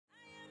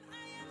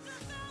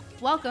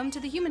Welcome to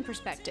The Human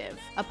Perspective,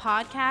 a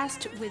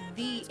podcast with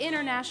the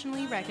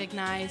internationally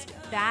recognized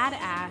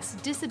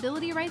badass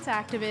disability rights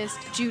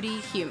activist, Judy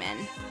Heumann.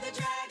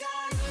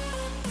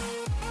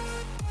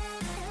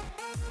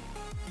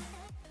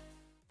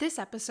 This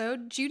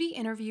episode, Judy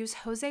interviews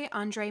José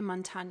André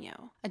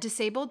Montaño, a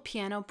disabled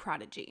piano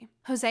prodigy.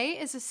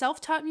 José is a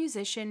self-taught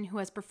musician who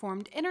has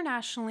performed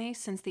internationally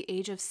since the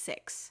age of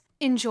 6.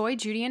 Enjoy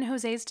Judy and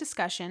José's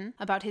discussion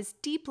about his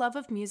deep love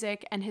of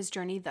music and his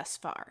journey thus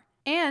far.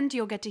 And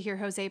you'll get to hear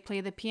José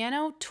play the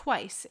piano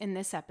twice in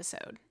this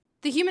episode.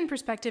 The Human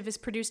Perspective is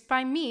produced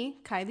by me,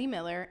 Kylie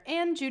Miller,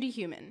 and Judy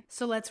Heumann.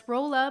 So let's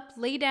roll up,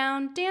 lay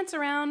down, dance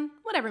around,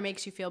 whatever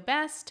makes you feel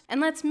best,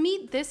 and let's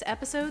meet this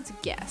episode's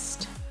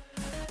guest.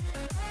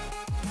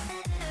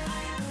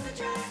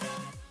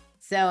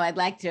 So I'd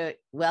like to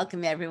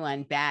welcome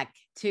everyone back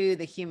to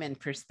The Human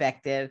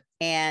Perspective.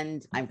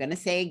 And I'm going to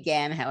say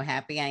again how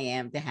happy I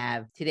am to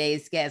have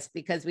today's guest,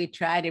 because we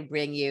try to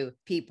bring you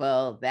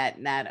people that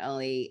not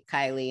only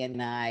Kylie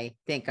and I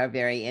think are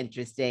very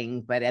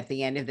interesting, but at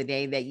the end of the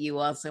day that you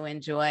also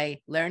enjoy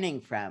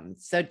learning from.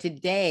 So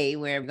today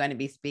we're going to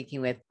be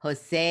speaking with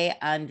José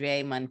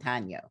André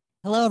Montaño.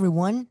 Hello,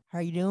 everyone. How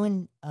are you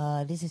doing?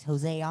 This is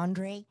José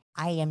André.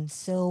 I am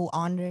so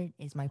honored.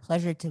 It's my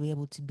pleasure to be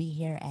able to be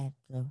here at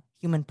The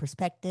Human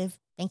Perspective.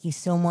 Thank you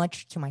so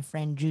much to my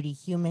friend Judy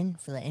Heumann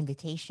for the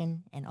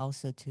invitation, and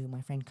also to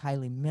my friend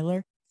Kylie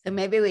Miller. So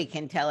maybe we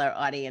can tell our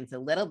audience a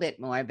little bit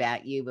more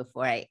about you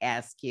before I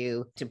ask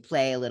you to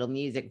play a little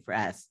music for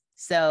us.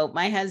 So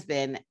my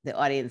husband, the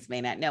audience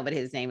may not know, but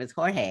his name is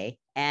Jorge.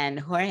 And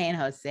Jorge and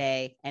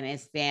Jose and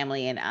his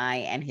family and I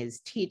and his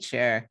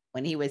teacher,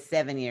 when he was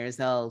 7 years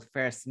old,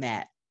 first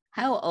met.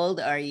 How old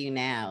are you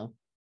now?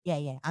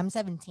 Yeah. I'm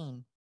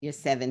 17. You're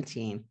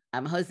 17.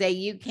 Jose,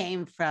 you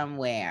came from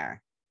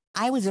where?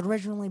 I was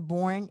originally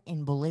born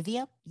in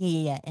Bolivia.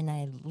 Yeah. And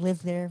I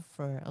lived there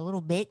for a little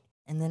bit.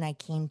 And then I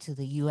came to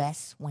the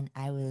U.S. when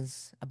I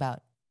was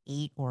about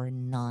 8 or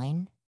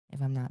 9,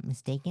 if I'm not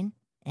mistaken.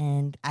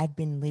 And I've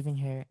been living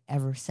here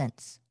ever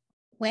since.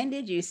 When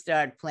did you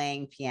start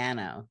playing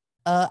piano?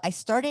 I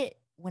started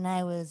when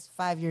I was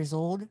 5 years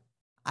old.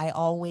 I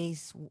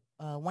always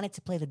wanted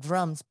to play the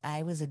drums.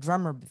 I was a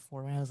drummer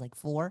before when I was like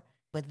 4.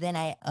 But then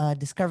I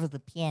discovered the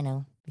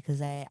piano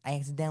because I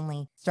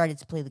accidentally started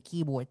to play the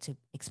keyboard to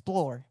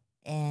explore.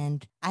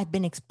 And I've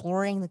been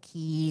exploring the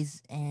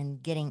keys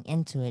and getting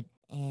into it.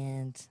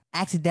 And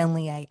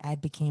accidentally, I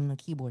became a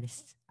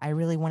keyboardist. I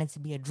really wanted to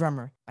be a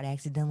drummer, but I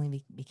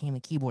accidentally became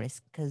a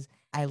keyboardist because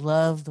I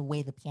love the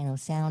way the piano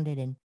sounded.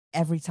 And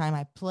every time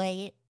I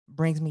play it,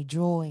 brings me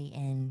joy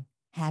and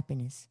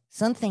happiness.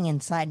 Something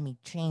inside me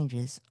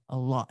changes a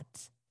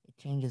lot. It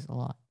changes a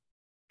lot.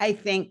 I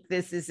think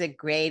this is a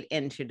great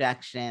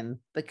introduction,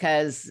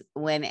 because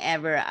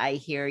whenever I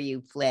hear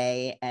you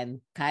play,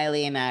 and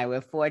Kylie and I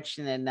were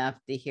fortunate enough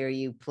to hear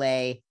you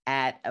play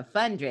at a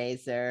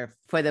fundraiser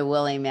for the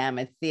Woolly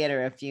Mammoth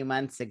Theater a few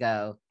months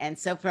ago. And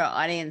so for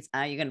our audience,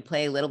 you're going to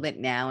play a little bit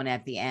now and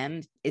at the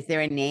end. Is there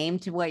a name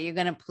to what you're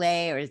going to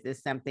play, or is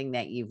this something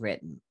that you've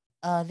written?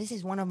 This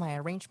is one of my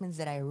arrangements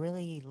that I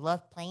really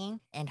love playing,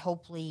 and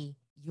hopefully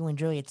you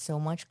enjoy it so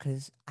much,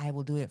 because I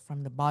will do it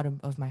from the bottom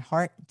of my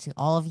heart to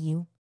all of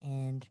you,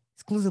 and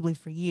exclusively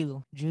for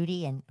you,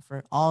 Judy, and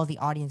for all the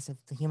audience of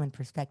The Human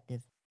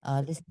Perspective.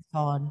 This is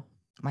called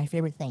My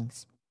Favorite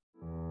Things.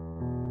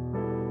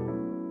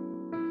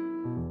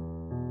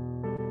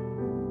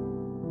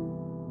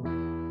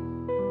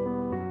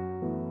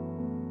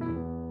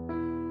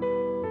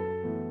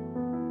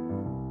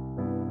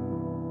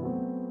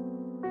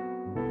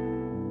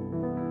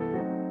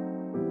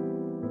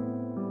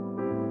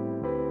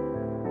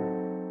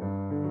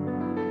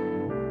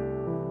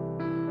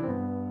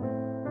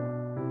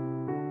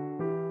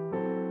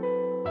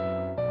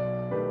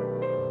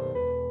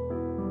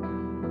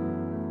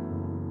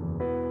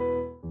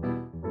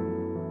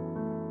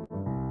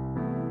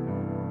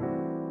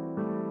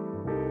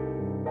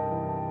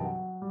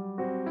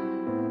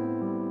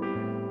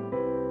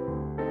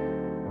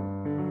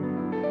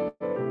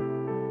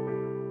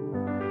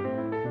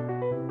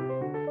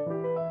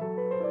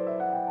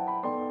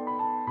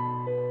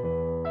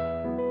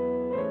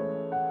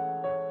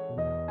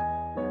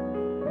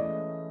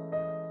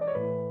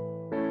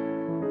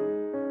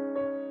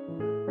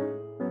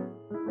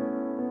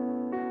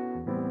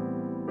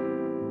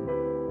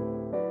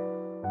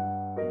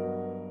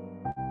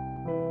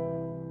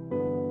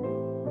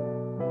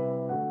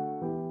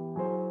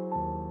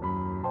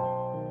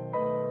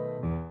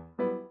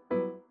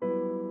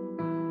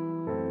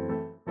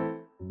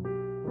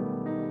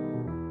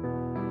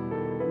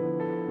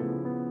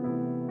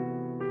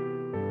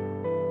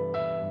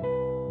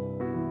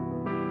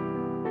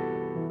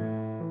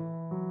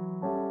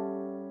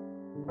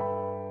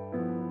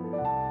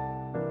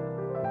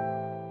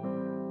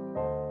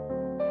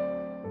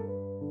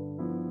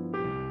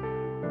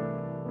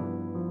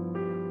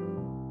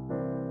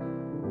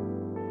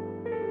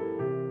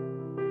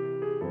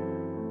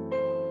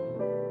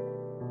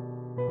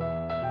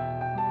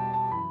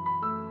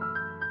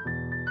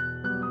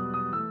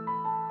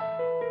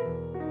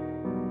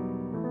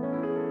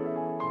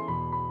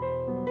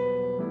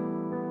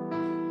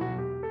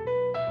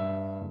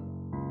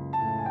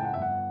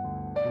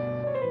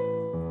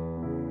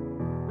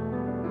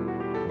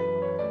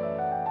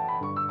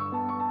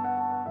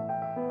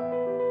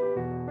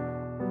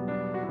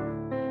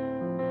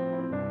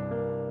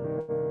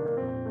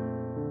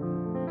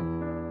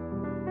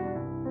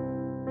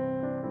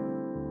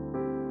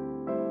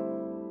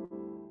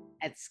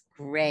 That's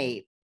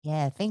great.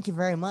 Yeah, thank you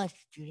very much,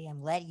 Judy. I'm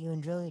glad you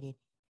enjoyed it.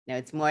 No,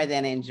 it's more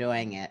than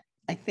enjoying it.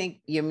 I think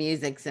your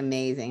music's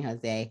amazing,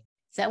 Jose.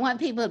 So I want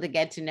people to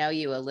get to know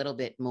you a little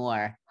bit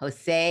more.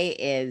 Jose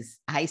is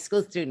a high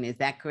school student. Is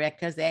that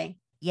correct, Jose?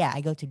 Yeah, I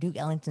go to Duke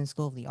Ellington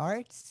School of the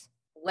Arts.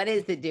 What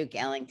is the Duke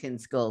Ellington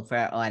School for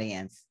our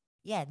audience?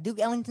 Yeah, Duke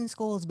Ellington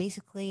School is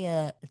basically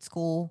a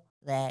school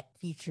that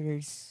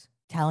features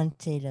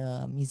talented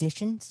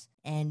musicians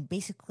and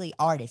basically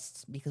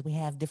artists because we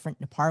have different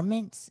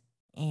departments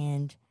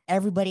and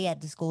everybody at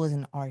the school is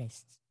an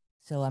artist.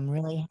 So I'm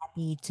really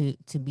happy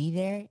to be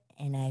there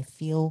and I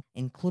feel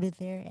included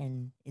there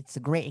and it's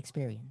a great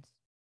experience.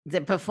 It's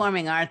a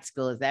performing arts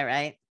school, is that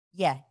right?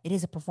 Yeah, it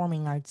is a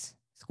performing arts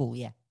school,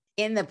 yeah.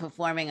 In the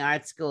performing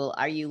arts school,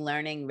 are you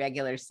learning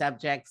regular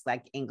subjects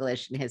like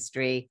English and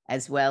history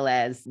as well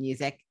as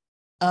music?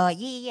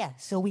 Yeah.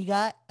 So we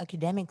got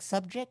academic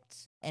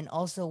subjects and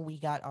also we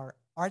got our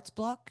arts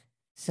block.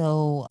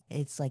 So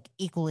it's like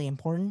equally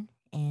important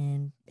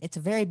and it's a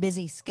very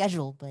busy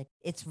schedule, but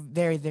it's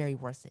very, very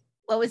worth it.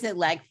 What was it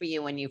like for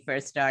you when you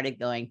first started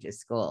going to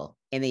school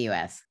in the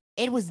US?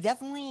 It was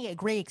definitely a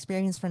great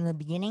experience from the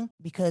beginning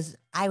because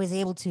I was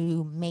able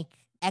to make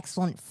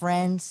excellent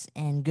friends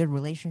and good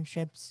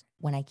relationships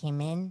when I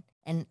came in.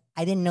 And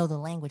I didn't know the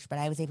language, but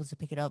I was able to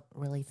pick it up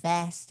really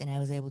fast and I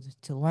was able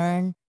to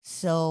learn.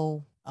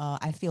 So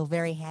I feel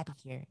very happy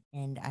here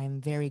and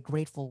I'm very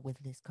grateful with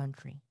this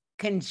country.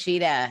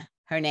 Conchita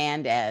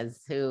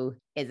Hernandez, who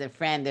is a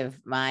friend of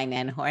mine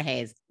and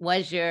Jorge's,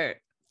 was your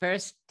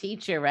first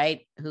teacher,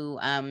 right? Who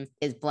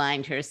is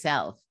blind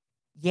herself.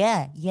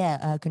 Yeah.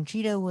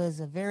 Conchita was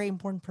a very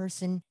important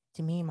person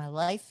to me in my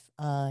life.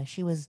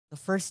 She was the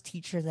first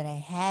teacher that I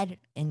had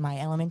in my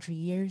elementary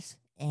years,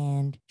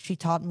 and she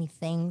taught me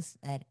things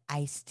that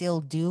I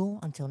still do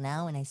until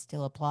now, and I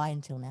still apply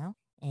until now.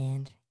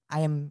 And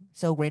I am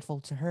so grateful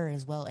to her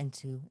as well, and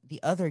to the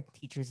other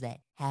teachers that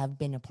have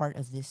been a part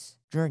of this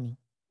journey.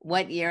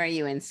 What year are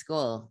you in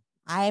school?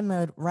 I'm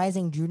a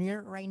rising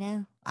junior right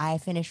now. I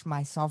finished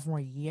my sophomore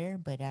year,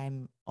 but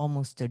I'm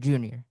almost a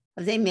junior.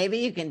 Jose, maybe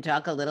you can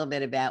talk a little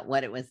bit about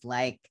what it was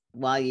like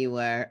while you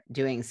were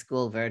doing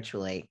school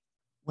virtually.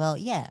 Well,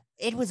 yeah,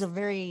 it was a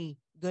very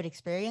good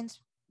experience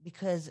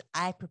because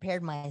I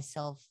prepared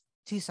myself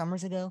 2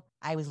 summers ago.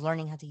 I was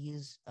learning how to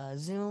use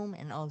Zoom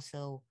and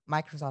also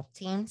Microsoft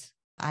Teams.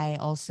 I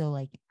also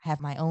like have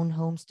my own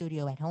home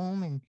studio at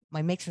home and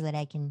I make sure that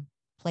I can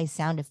play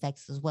sound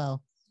effects as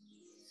well.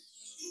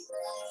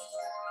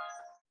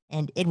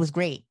 And it was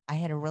great. I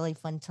had a really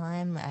fun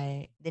time.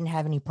 I didn't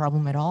have any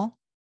problem at all.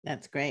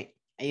 That's great.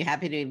 Are you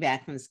happy to be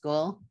back from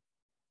school?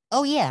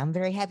 Oh yeah, I'm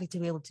very happy to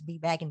be able to be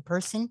back in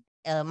person.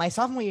 My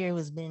sophomore year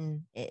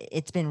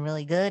it's been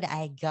really good.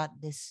 I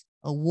got this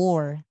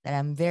award that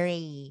I'm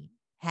very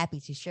happy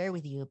to share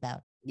with you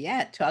about.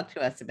 Yeah, talk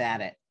to us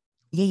about it.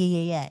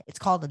 Yeah. It's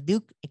called the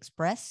Duke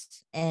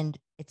Express, and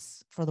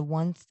it's for the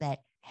ones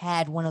that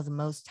had one of the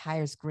most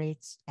highest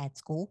grades at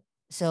school.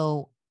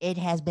 So it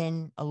has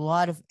been a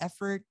lot of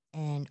effort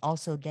and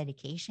also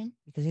dedication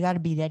because you got to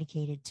be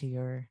dedicated to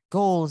your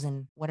goals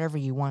and whatever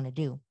you want to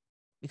do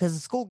because the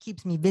school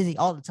keeps me busy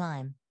all the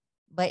time,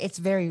 but it's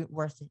very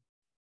worth it.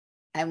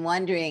 I'm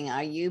wondering,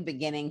 are you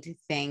beginning to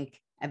think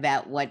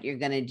about what you're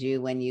going to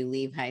do when you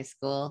leave high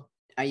school?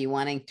 Are you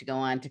wanting to go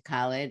on to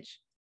college?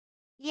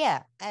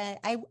 Yeah,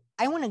 I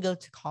want to go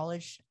to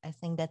college. I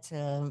think that's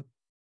a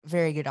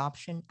very good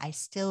option. I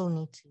still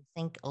need to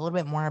think a little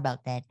bit more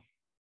about that,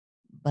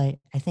 but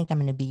I think I'm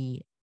going to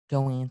be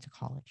going into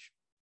college.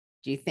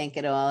 Do you think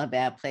at all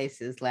about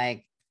places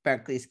like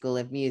Berkeley School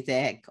of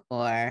Music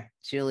or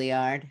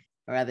Juilliard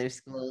or other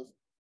schools?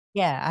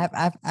 Yeah,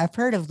 I've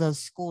heard of those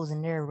schools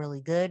and they're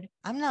really good.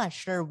 I'm not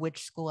sure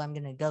which school I'm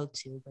gonna go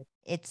to, but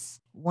it's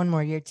one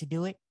more year to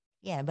do it.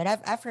 Yeah, but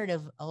I've heard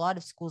of a lot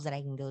of schools that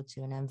I can go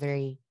to, and I'm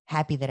very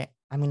happy that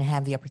I'm gonna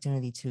have the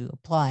opportunity to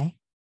apply.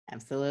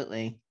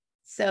 Absolutely.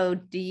 So,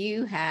 do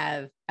you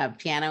have a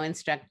piano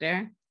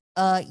instructor?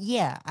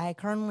 Yeah, I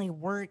currently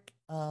work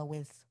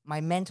with my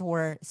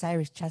mentor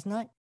Cyrus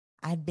Chestnut.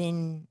 I've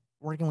been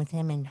working with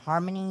him in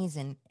harmonies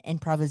and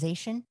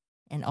improvisation,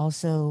 and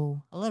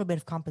also a little bit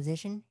of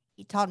composition.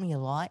 He taught me a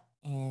lot,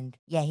 and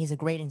yeah, he's a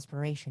great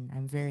inspiration.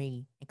 I'm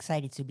very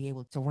excited to be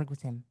able to work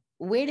with him.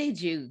 Where did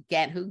you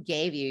get, who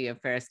gave you your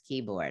first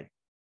keyboard?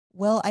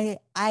 Well,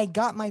 I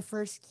got my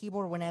first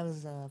keyboard when I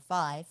was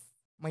 5.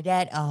 My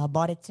dad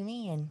bought it to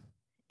me,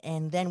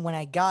 and then when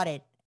I got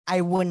it,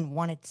 I wouldn't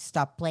want it to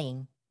stop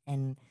playing.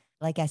 And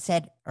like I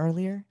said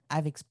earlier,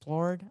 I've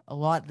explored a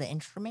lot the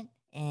instrument,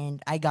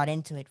 and I got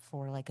into it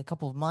for like a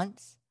couple of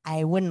months.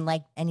 I wouldn't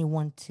like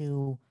anyone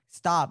to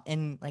stop,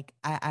 and like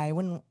I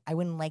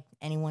wouldn't like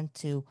anyone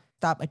to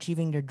stop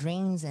achieving their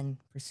dreams and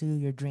pursue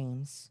your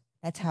dreams.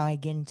 That's how I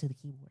get into the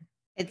keyboard.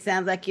 It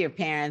sounds like your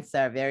parents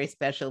are very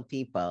special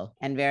people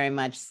and very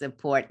much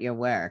support your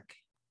work.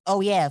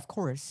 Oh yeah, of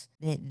course.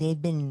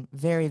 They've been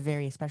very,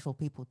 very special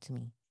people to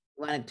me.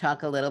 Want to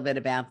talk a little bit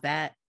about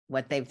that?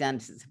 What they've done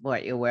to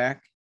support your work?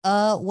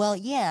 Well,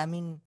 yeah. I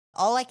mean,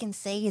 all I can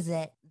say is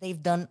that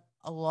they've done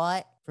a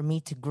lot for me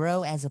to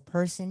grow as a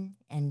person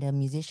and a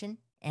musician.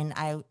 And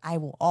I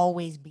will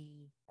always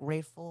be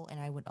grateful and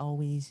I would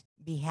always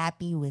be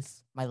happy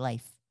with my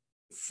life.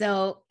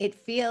 So it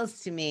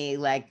feels to me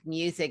like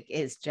music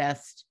is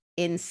just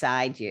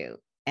inside you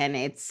and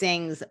it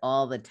sings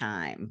all the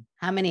time.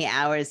 How many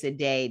hours a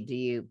day do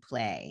you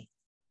play?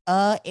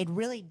 It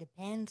really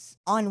depends.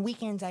 On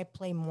weekends, I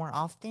play more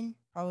often,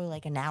 probably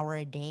like an hour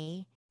a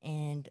day.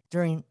 And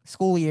during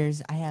school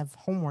years, I have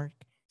homework.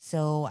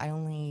 So I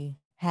only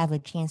have a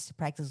chance to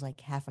practice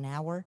like half an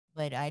hour,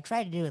 but I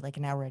try to do it like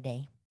an hour a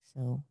day.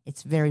 So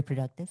it's very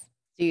productive.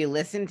 Do you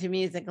listen to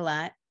music a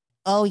lot?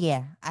 Oh,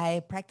 yeah.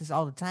 I practice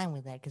all the time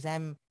with that because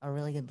I'm a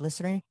really good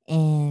listener.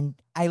 And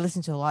I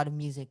listen to a lot of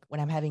music when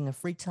I'm having a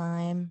free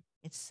time.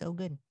 It's so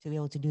good to be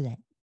able to do that.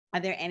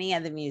 Are there any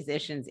other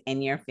musicians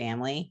in your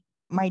family?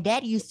 My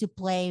dad used to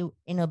play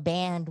in a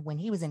band when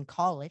he was in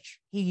college.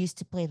 He used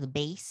to play the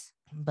bass,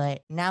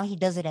 but now he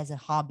does it as a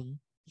hobby.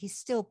 He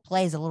still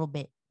plays a little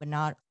bit, but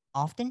not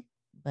often.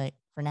 But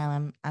for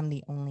now, I'm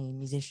the only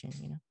musician,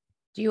 you know.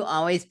 Do you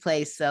always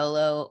play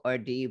solo or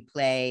do you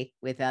play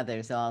with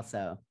others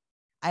also?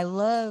 I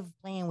love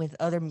playing with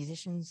other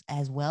musicians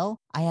as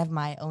well. I have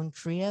my own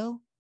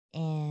trio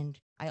and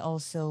I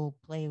also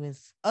play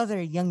with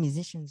other young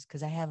musicians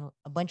because I have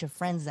a bunch of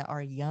friends that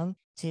are young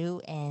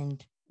too.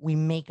 And we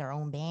make our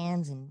own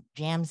bands and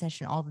jam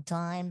session all the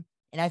time.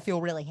 And I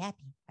feel really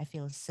happy. I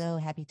feel so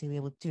happy to be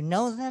able to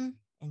know them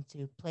and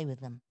to play with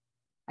them.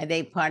 Are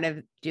they part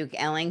of Duke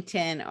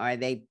Ellington or are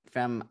they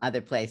from other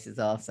places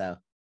also?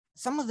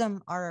 Some of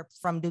them are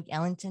from Duke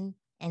Ellington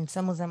and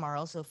some of them are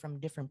also from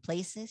different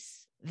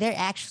places. They're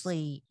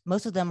actually,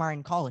 most of them are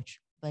in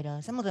college, but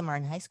some of them are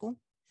in high school.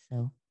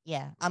 So,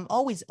 yeah, I'm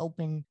always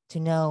open to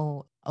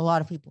know a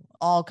lot of people,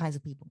 all kinds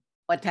of people.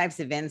 What types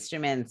of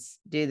instruments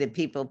do the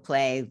people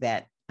play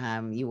that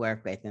you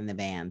work with in the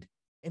band?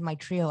 In my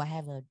trio, I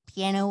have a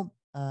piano,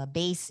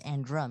 bass,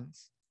 and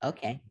drums.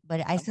 Okay.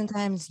 But I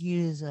sometimes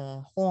use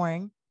a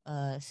horn,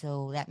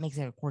 so that makes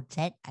it a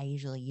quartet. I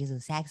usually use a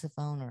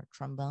saxophone or a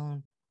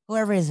trombone,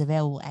 whoever is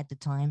available at the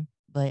time.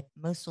 But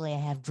mostly I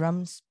have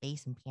drums,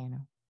 bass, and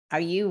piano. Are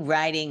you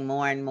writing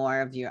more and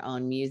more of your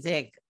own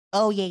music?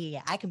 Oh, yeah, yeah,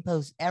 yeah. I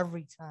compose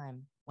every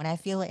time. When I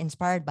feel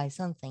inspired by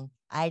something,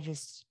 I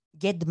just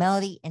get the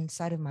melody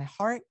inside of my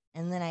heart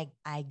and then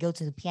I go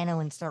to the piano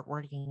and start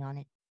working on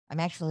it.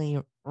 I'm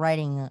actually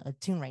writing a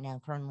tune right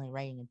now, currently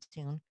writing a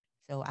tune.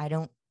 So I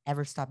don't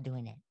ever stop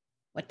doing it.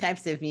 What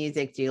types of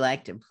music do you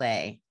like to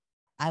play?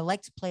 I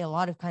like to play a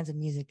lot of kinds of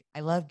music.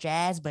 I love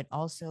jazz, but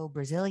also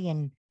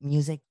Brazilian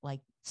music like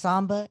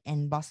samba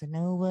and bossa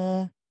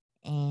nova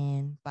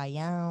and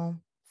baião,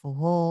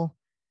 forró.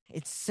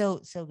 It's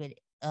so good.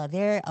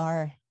 There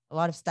are a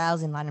lot of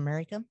styles in Latin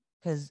America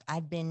because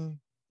I've been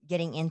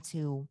getting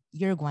into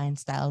Uruguayan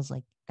styles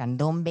like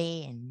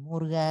candombe and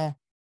murga,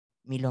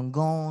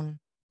 milongon.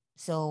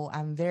 So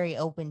I'm very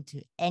open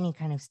to any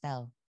kind of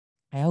style.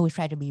 I always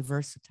try to be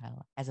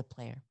versatile as a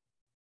player.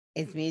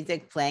 Is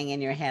music playing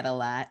in your head a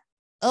lot?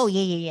 Oh,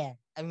 yeah, yeah, yeah.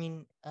 I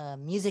mean,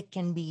 music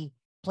can be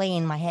playing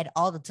in my head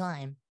all the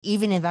time,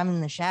 even if I'm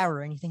in the shower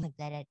or anything like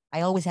that.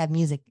 I always have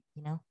music,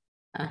 you know,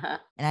 Uh-huh.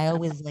 and I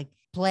always like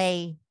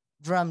play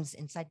drums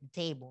inside the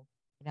table.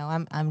 You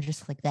know, I'm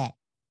just like that.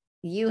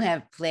 You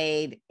have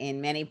played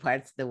in many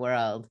parts of the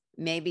world.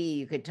 Maybe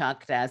you could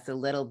talk to us a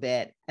little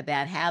bit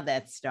about how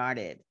that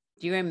started.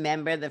 Do you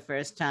remember the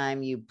first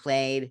time you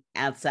played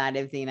outside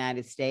of the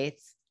United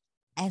States?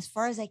 As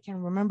far as I can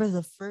remember,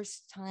 the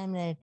first time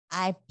that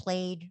I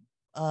played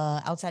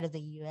outside of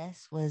the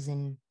U.S. was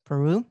in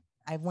Peru.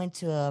 I went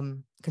to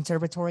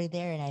conservatory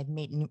there, and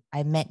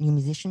I met new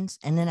musicians.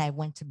 And then I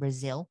went to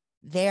Brazil.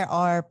 There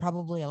are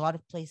probably a lot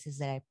of places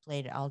that I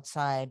played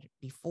outside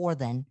before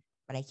then,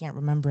 but I can't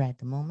remember at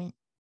the moment.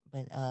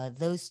 But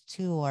those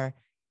two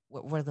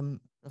were the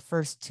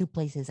first two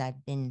places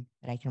I've been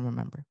that I can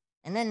remember.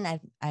 And then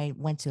I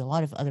went to a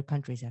lot of other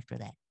countries after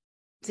that.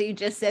 So you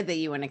just said that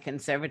you were in a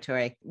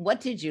conservatory.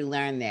 What did you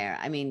learn there?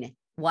 I mean,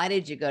 why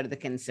did you go to the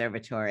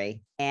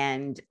conservatory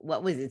and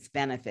what was its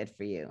benefit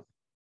for you?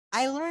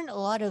 I learned a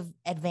lot of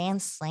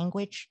advanced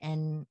language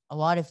and a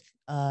lot of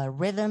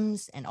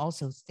rhythms and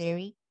also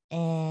theory.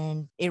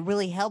 And it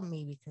really helped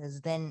me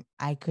because then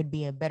I could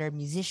be a better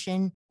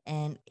musician.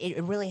 And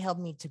it really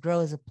helped me to grow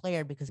as a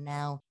player because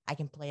now I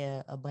can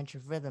play a bunch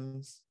of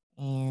rhythms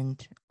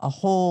and a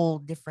whole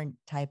different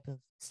type of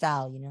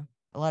style, you know,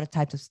 a lot of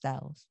types of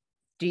styles.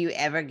 Do you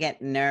ever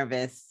get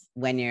nervous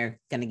when you're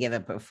going to give a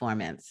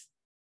performance?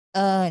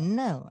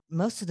 No.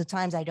 Most of the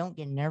times I don't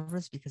get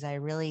nervous because I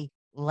really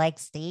like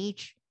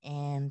stage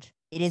and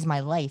it is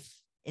my life.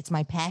 It's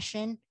my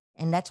passion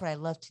and that's what I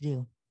love to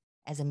do.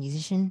 As a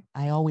musician,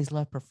 I always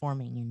love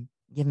performing and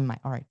giving my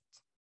art.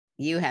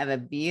 You have a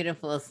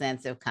beautiful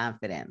sense of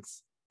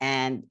confidence,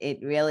 and it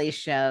really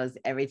shows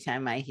every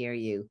time I hear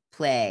you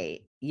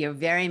play. You're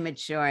very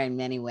mature in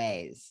many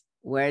ways.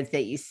 Words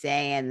that you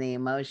say and the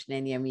emotion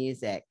in your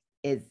music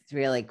is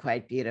really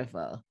quite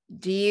beautiful.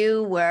 Do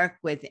you work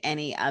with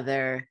any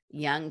other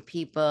young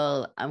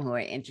people who are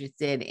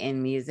interested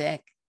in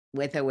music?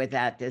 with or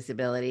without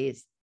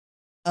disabilities?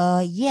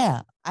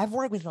 Yeah, I've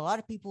worked with a lot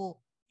of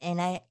people,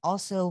 and I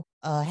also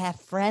have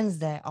friends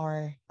that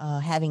are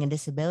having a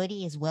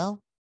disability as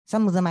well.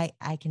 Some of them I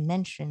can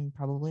mention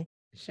probably.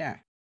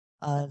 Sure.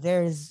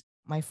 There's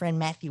my friend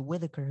Matthew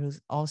Whitaker,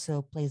 who's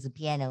also plays the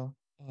piano,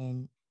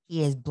 and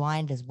he is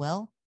blind as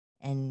well.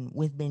 And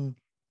we've been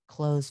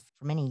close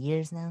for many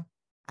years now.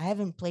 I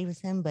haven't played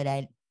with him, but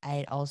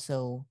I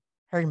also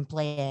heard him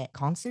play at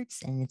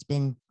concerts, and it's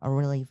been a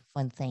really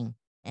fun thing.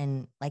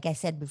 And like I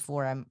said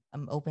before, I'm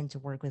open to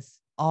work with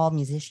all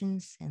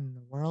musicians in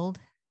the world.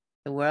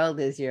 The world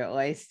is your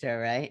oyster,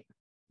 right?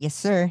 Yes,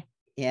 sir.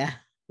 Yeah,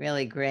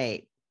 really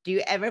great. Do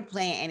you ever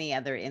play any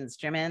other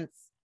instruments?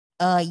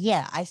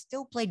 Yeah, I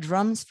still play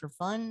drums for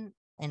fun,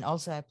 and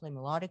also I play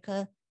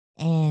melodica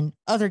and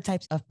other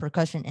types of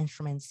percussion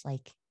instruments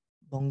like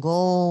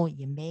bongo,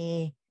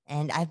 yembe,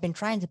 and I've been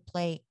trying to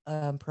play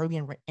a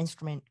Peruvian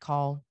instrument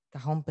called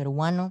cajon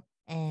peruano,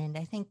 and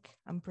I think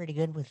I'm pretty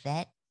good with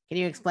that. Can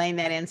you explain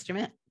that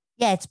instrument?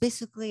 Yeah, it's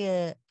basically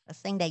a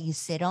thing that you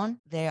sit on.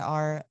 There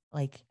are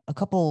like a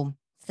couple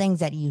things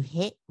that you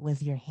hit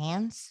with your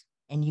hands,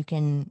 and you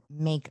can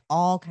make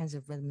all kinds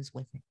of rhythms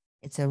with it.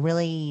 It's a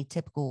really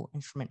typical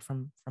instrument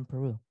from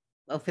Peru.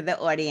 Well, for the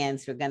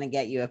audience, we're going to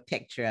get you a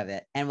picture of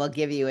it and we'll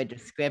give you a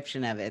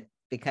description of it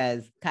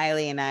because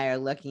Kylie and I are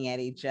looking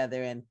at each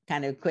other and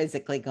kind of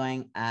quizzically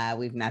going,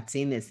 we've not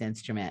seen this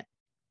instrument.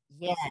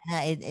 Yeah, no,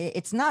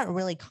 it's not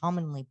really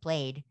commonly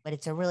played, but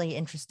it's a really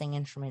interesting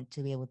instrument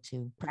to be able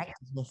to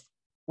practice with.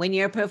 When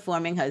you're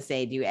performing,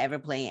 Jose, do you ever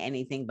play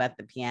anything but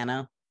the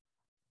piano?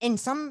 In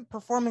some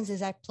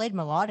performances, I've played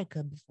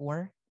melodica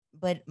before,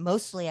 but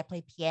mostly I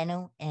play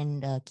piano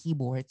and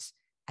keyboards.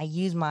 I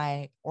use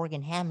my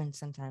organ Hammond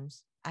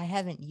sometimes. I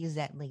haven't used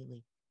that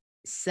lately.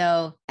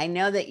 So I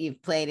know that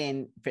you've played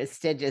in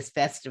prestigious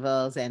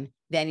festivals and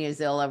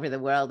venues all over the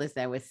world, as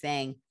I was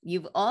saying.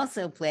 You've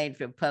also played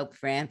for Pope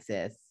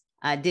Francis.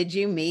 Did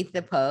you meet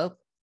the Pope?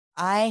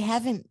 I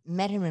haven't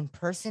met him in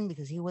person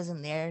because he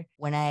wasn't there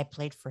when I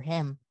played for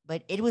him,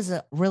 but it was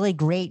a really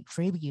great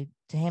tribute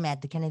to him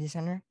at the Kennedy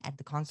Center at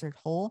the concert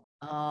hall.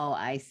 Oh,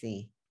 I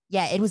see.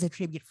 Yeah, it was a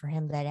tribute for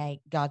him that I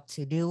got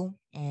to do.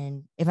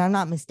 And if I'm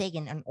not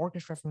mistaken, an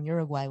orchestra from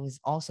Uruguay was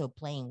also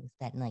playing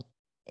that night.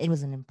 It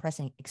was an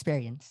impressive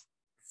experience.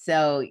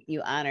 So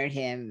you honored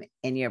him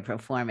in your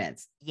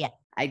performance. Yeah.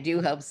 I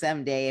do hope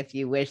someday, if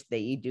you wish,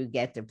 that you do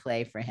get to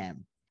play for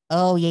him.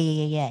 Oh,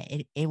 yeah.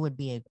 It would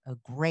be a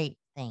great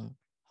thing.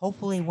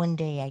 Hopefully one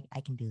day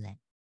I can do that.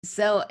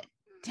 So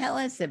tell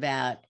us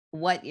about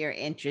what you're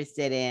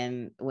interested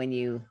in when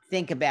you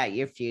think about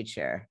your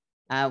future.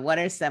 What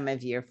are some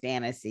of your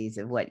fantasies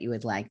of what you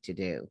would like to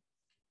do?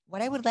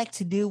 What I would like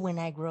to do when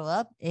I grow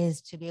up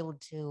is to be able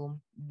to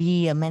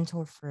be a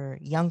mentor for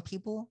young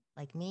people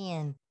like me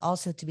and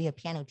also to be a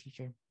piano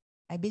teacher.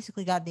 I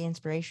basically got the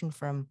inspiration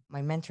from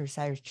my mentor,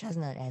 Cyrus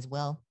Chestnut, as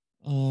well.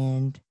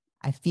 And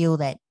I feel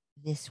that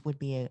this would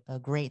be a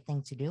great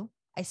thing to do.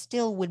 I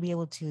still would be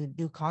able to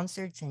do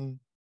concerts and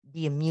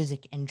be a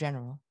music in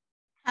general.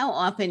 How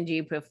often do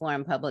you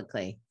perform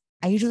publicly?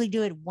 I usually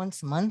do it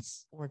once a month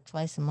or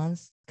twice a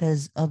month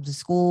because of the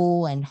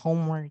school and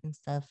homework and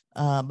stuff.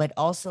 But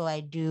also I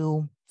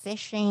do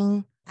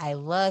fishing. I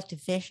love to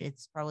fish.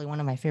 It's probably one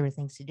of my favorite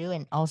things to do.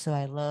 And also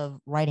I love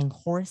riding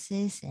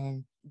horses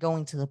and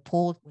going to the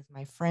pool with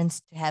my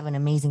friends to have an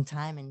amazing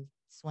time and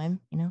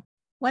swim.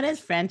 What does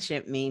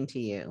friendship mean to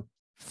you?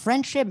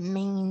 Friendship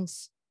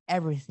means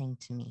everything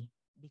to me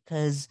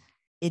because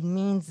it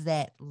means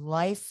that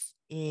life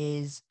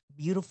is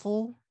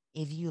beautiful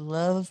if you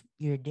love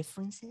your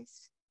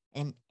differences.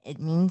 And it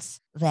means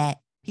that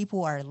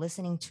people are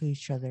listening to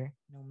each other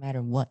no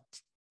matter what.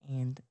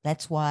 And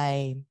that's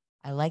why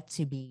I like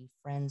to be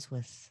friends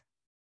with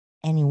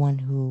anyone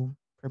who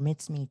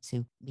permits me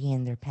to be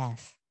in their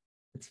path.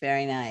 It's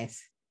very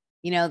nice.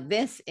 You know,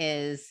 this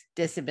is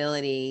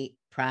Disability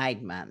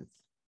Pride Month.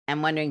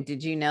 I'm wondering,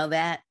 did you know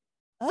that?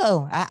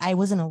 Oh, I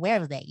wasn't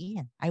aware of that.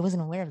 Yeah, I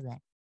wasn't aware of that.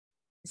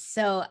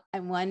 So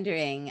I'm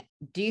wondering,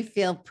 do you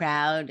feel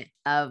proud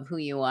of who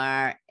you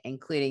are,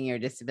 including your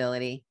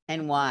disability,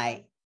 and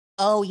why?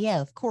 Oh, yeah,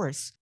 of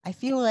course. I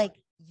feel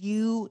like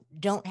you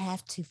don't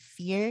have to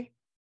fear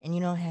and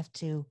you don't have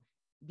to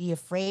be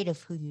afraid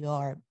of who you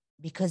are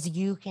because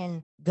you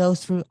can go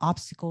through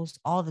obstacles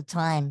all the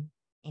time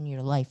in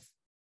your life.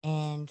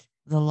 And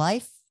the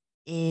life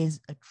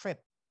is a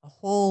trip, a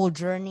whole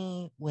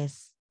journey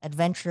with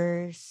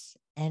adventures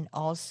and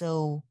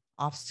also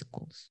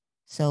obstacles.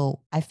 So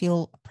I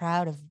feel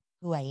proud of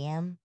who I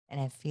am and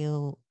I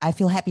feel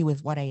happy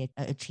with what I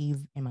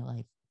achieve in my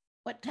life.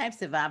 What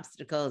types of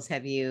obstacles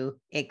have you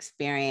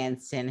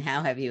experienced and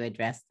how have you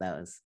addressed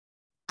those?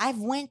 I've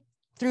went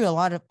through a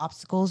lot of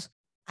obstacles.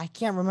 I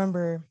can't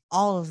remember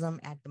all of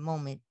them at the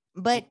moment,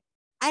 but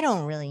I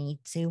don't really need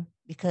to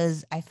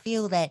because I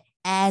feel that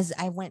as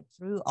I went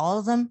through all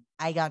of them,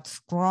 I got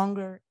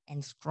stronger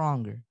and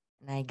stronger.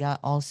 And I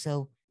got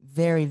also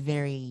very,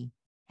 very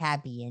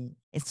happy. And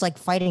it's like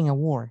fighting a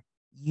war.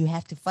 You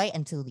have to fight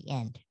until the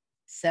end.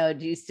 So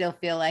do you still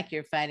feel like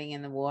you're fighting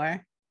in the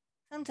war?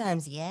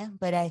 Sometimes, yeah,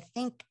 but I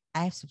think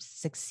I've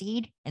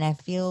succeed, and I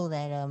feel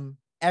that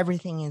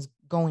everything is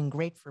going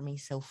great for me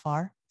so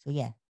far. So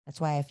yeah,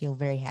 that's why I feel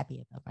very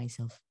happy about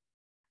myself.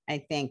 I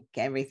think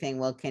everything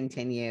will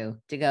continue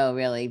to go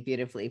really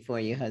beautifully for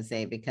you,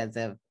 Jose, because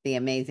of the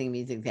amazing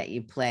music that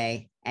you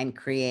play and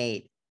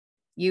create.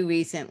 You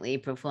recently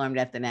performed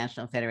at the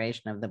National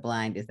Federation of the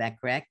Blind. Is that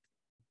correct?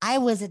 I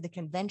was at the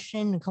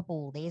convention a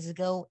couple of days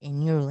ago in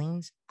New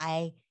Orleans.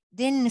 I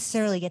didn't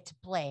necessarily get to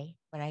play,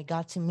 but I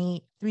got to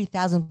meet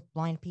 3,000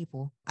 blind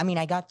people. I mean,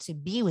 I got to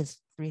be with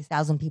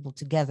 3,000 people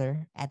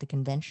together at the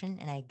convention,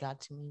 and I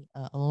got to meet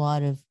a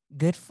lot of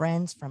good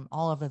friends from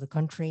all over the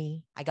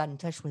country. I got in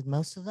touch with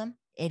most of them.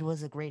 It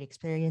was a great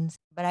experience,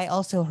 but I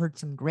also heard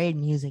some great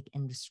music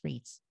in the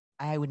streets.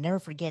 I would never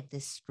forget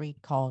this street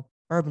called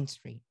Bourbon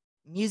Street.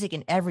 Music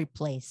in every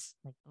place.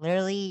 Like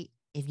literally,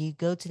 if you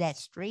go to that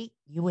street,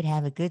 you would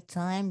have a good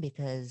time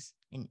because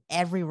in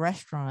every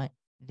restaurant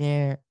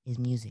there is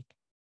music.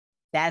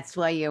 That's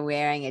why you're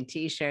wearing a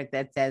t shirt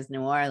that says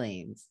New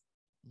Orleans.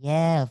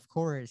 Yeah, of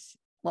course.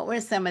 What were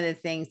some of the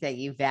things that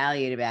you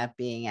valued about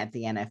being at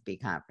the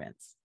NFB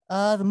conference?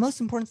 The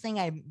most important thing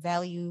I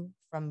value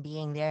from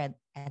being there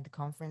at the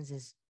conference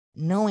is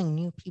knowing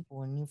new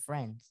people and new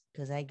friends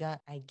because I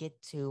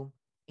get to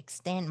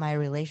extend my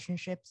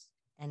relationships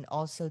and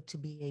also to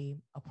be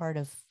a part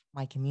of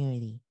my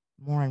community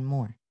more and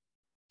more.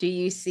 Do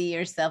you see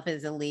yourself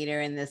as a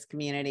leader in this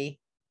community?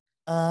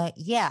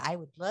 Yeah, I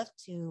would love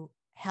to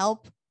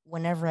help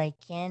whenever I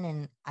can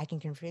and I can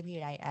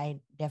contribute. I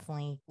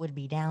definitely would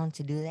be down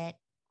to do that.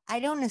 I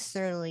don't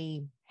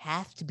necessarily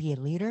have to be a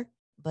leader,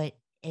 but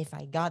if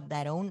I got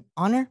that own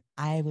honor,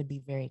 I would be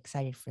very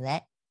excited for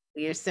that.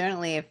 You're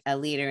certainly a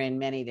leader in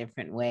many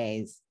different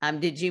ways.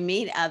 Did you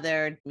meet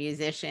other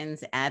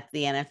musicians at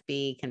the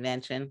NFB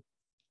convention?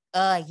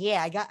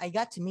 Yeah, I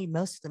got to meet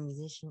most of the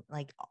musicians,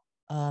 like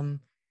um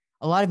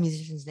a lot of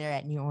musicians there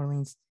at New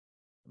Orleans.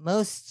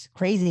 Most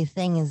crazy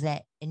thing is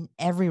that in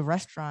every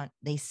restaurant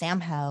they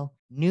somehow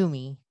knew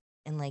me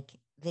and like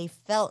they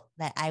felt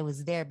that I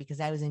was there because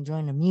I was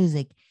enjoying the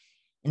music.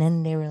 And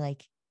then they were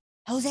like,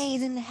 Jose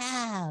is in the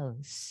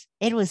house.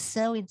 It was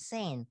so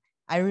insane.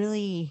 I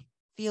really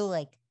feel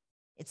like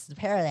it's the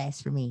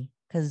paradise for me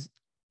because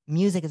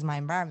music is my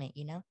environment,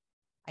 you know?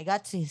 I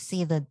got to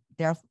see the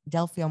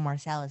Delphio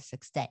Marsalis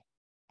sextet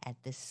at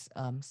this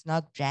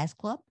snug jazz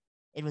club.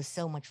 It was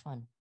so much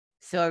fun.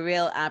 So, a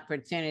real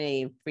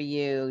opportunity for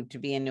you to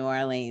be in New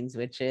Orleans,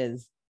 which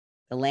is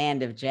the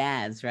land of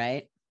jazz,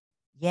 right?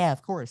 Yeah,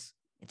 of course.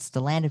 It's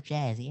the land of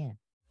jazz. Yeah.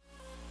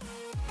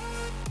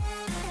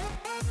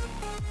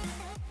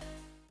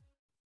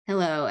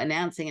 Hello,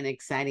 announcing an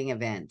exciting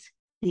event.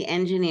 The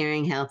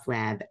Engineering Health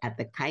Lab at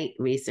the Kite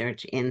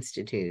Research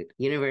Institute,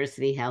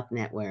 University Health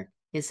Network,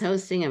 is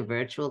hosting a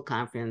virtual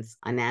conference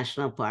on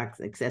national parks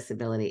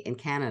accessibility in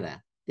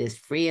Canada. This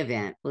free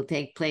event will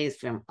take place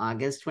from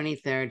August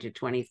 23rd to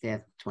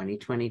 25th,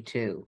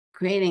 2022.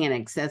 Creating an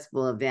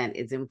accessible event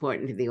is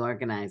important to the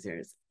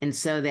organizers, and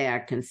so they are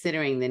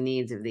considering the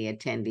needs of the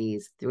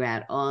attendees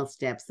throughout all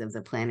steps of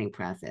the planning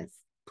process.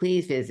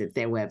 Please visit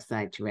their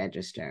website to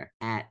register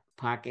at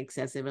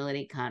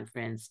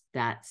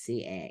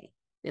parkaccessibilityconference.ca.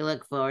 We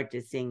look forward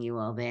to seeing you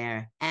all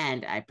there,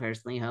 and I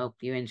personally hope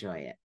you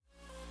enjoy it.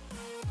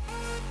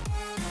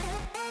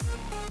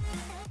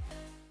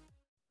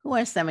 Who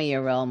are some of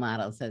your role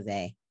models,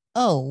 Jose?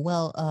 Oh,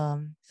 well,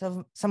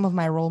 so some of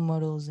my role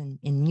models in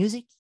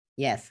music.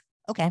 Yes.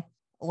 Okay.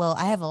 Well,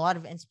 I have a lot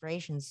of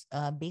inspirations.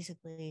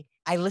 Basically,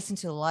 I listen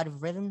to a lot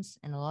of rhythms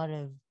and a lot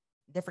of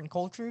different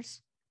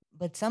cultures,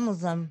 but some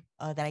of them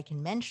that I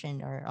can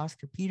mention are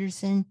Oscar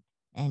Peterson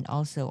and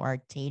also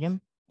Art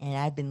Tatum. And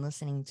I've been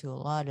listening to a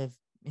lot of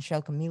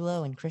Michelle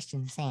Camilo and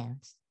Christian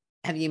Sands.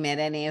 Have you met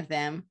any of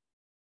them?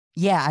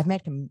 Yeah, I've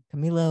met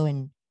Camilo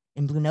in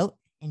Blue Note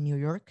in New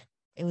York.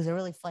 It was a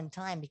really fun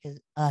time because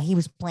he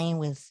was playing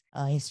with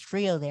his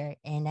trio there,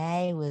 and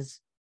I was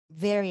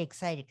very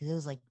excited because it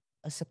was like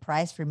a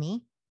surprise for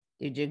me.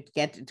 Did you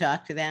get to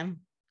talk to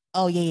them?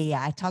 Oh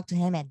yeah. I talked to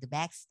him at the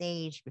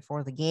backstage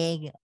before the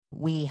gig.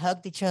 We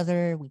hugged each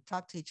other. We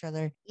talked to each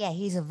other. Yeah,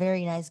 he's a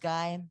very nice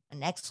guy,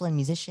 an excellent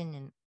musician,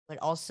 and but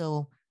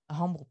also a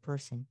humble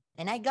person.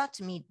 And I got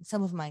to meet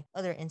some of my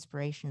other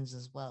inspirations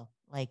as well,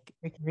 like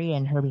Rick Ria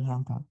and Herbie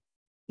Hancock.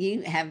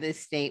 You have this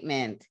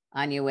statement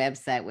on your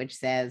website which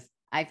says,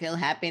 I feel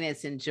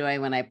happiness and joy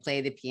when I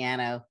play the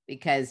piano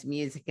because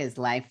music is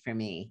life for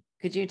me.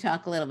 Could you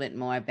talk a little bit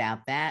more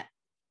about that?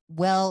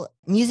 Well,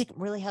 music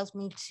really helps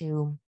me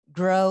to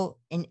grow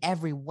in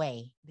every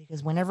way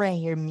because whenever I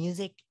hear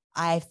music,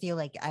 I feel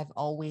like I've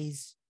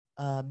always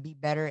be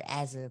better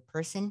as a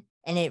person,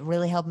 and it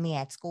really helped me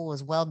at school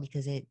as well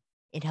because it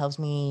helps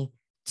me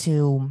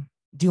to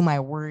do my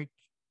work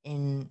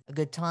in a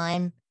good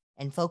time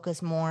and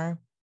focus more.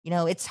 You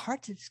know, it's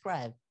hard to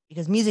describe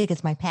because music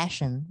is my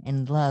passion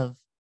and love.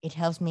 It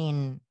helps me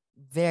in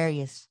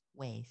various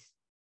ways.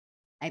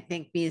 I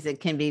think music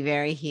can be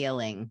very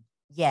healing.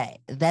 Yeah,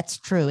 that's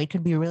true. It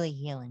could be really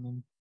healing.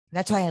 And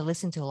that's why I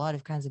listen to a lot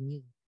of kinds of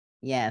music.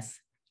 Yes.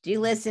 Do you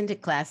listen to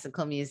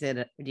classical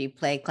music? Do you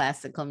play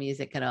classical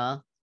music at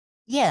all?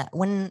 Yeah,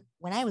 when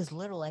I was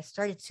little, I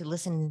started to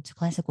listen to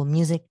classical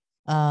music,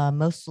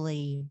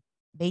 mostly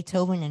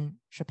Beethoven and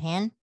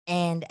Chopin.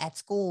 And at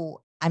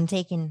school, I'm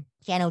taking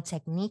piano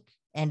technique,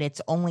 and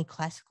it's only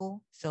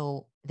classical,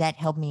 so that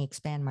helped me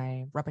expand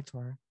my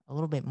repertoire a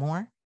little bit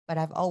more. But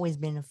I've always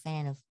been a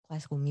fan of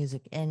classical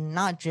music, and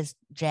not just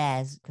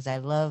jazz, because I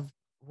love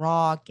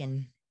rock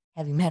and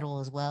heavy metal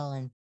as well,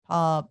 and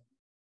pop.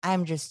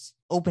 I'm just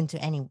open to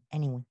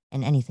anyone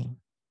and anything.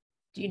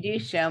 Do you do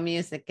show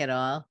music at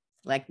all?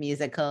 Like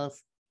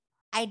musicals?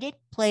 I did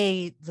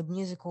play the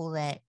musical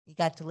that you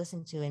got to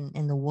listen to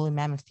in the Woolly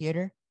Mammoth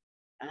Theater,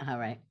 All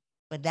right.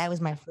 but that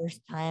was my first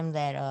time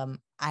that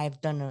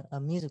I've done a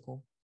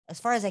musical.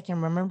 As far as I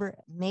can remember,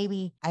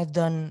 maybe I've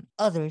done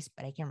others,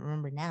 but I can't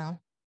remember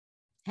now.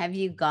 Have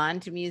you gone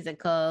to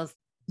musicals?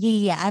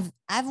 Yeah,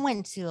 I've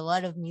went to a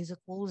lot of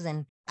musicals,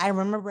 and I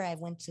remember I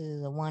went to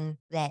the one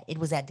that it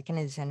was at the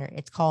Kennedy Center.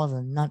 It's called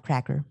the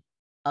Nutcracker.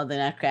 Oh, the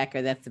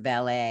Nutcracker, that's the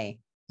ballet.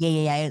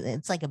 Yeah.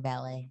 It's like a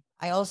ballet.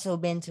 I also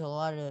been to a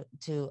lot of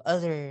to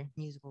other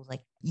musicals,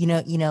 like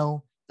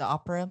the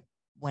opera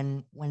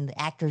when the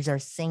actors are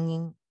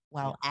singing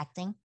while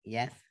acting.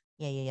 Yes.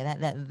 Yeah.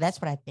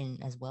 That's what I've been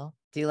as well.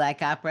 Do you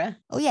like opera?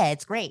 Oh yeah,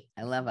 it's great.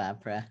 I love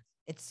opera.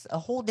 It's a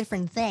whole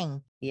different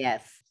thing,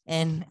 Yes.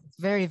 and it's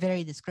very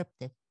very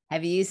descriptive.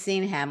 Have you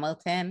seen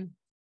Hamilton?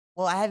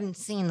 Well, I haven't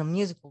seen the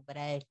musical, but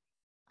I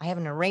have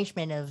an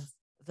arrangement of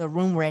the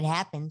room where it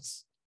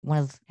happens. One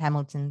of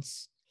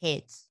Hamilton's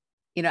hits.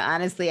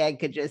 Honestly, I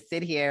could just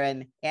sit here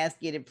and ask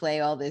you to play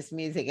all this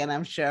music, and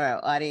I'm sure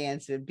our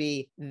audience would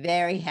be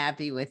very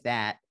happy with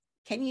that.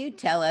 Can you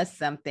tell us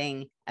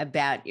something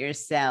about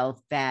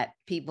yourself that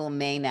people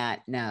may not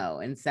know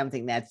and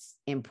something that's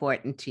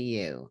important to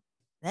you?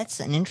 That's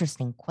an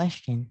interesting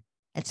question.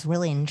 That's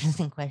really an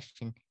interesting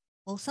question.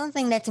 Well,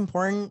 something that's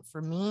important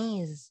for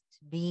me is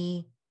to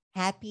be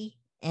happy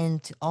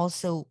and to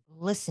also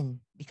listen,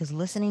 because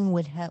listening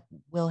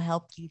will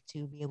help you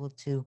to be able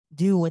to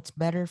do what's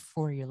better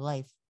for your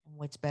life and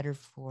what's better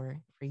for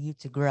you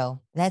to grow.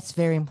 That's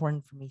very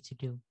important for me to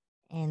do.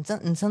 And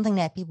something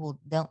that people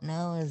don't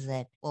know is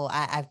that, well,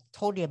 I've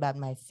told you about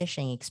my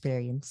fishing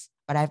experience,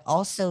 but I've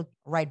also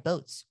ride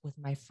boats with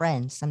my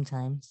friends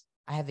sometimes.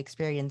 I have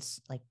experience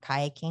like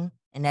kayaking,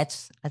 and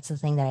that's the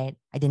thing that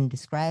I didn't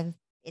describe.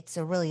 It's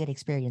a really good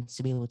experience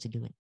to be able to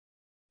do it.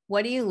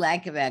 What do you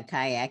like about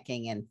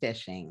kayaking and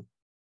fishing?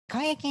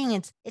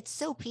 Kayaking, it's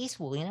so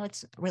peaceful,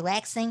 it's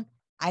relaxing.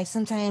 I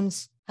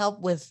sometimes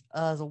help with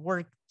the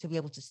work to be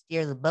able to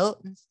steer the boat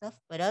and stuff,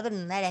 but other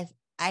than that,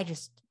 I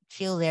just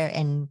chill there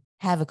and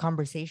have a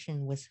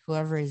conversation with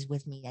whoever is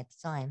with me at the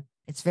time.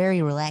 It's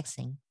very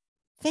relaxing.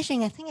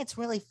 Fishing, I think it's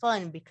really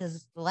fun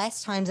because the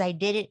last times I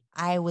did it,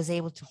 I was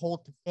able to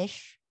hold the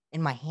fish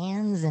in my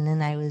hands, and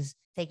then I was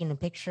taking a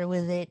picture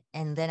with it,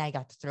 and then I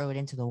got to throw it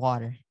into the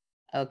water.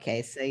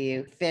 Okay, so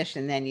you fish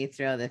and then you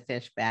throw the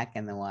fish back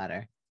in the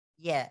water.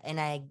 Yeah, and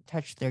I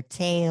touched their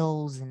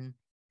tails and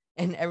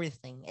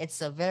everything.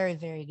 It's a very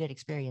very good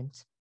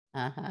experience.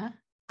 Uh-huh.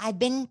 I've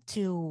been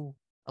to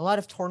a lot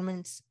of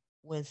tournaments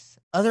with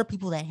other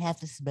people that have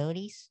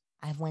disabilities.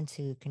 I've went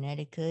to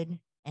Connecticut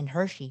and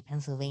Hershey,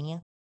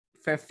 Pennsylvania.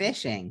 For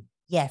fishing?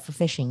 Yeah, for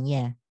fishing.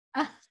 Yeah,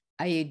 Ah,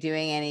 are you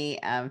doing any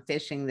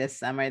fishing this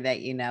summer that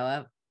you know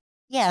of?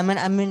 yeah.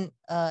 I'm in.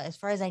 As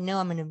far as I know,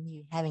 I'm gonna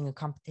be having a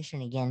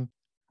competition again.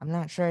 I'm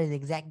not sure the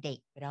exact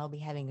date, but I'll be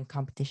having a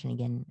competition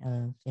again,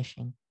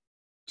 fishing.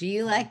 Do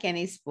you like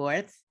any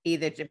sports,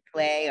 either to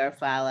play or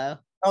follow?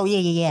 Oh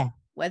yeah.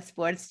 What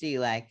sports do you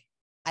like?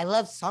 I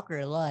love soccer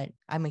a lot.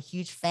 I'm a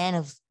huge fan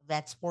of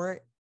that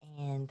sport,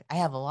 and I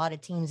have a lot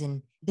of teams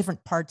in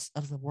different parts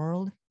of the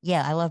world.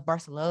 Yeah, I love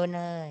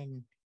Barcelona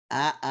and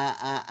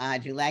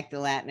Do you like the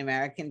Latin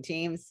American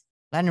teams?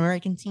 Latin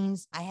American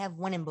teams. I have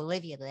one in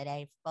Bolivia that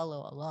I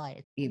follow a lot.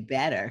 You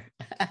better.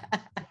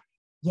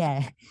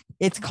 Yeah,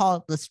 it's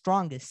called The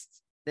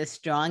Strongest. The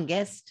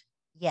strongest?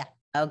 Yeah,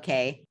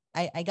 Okay.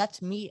 I got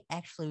to meet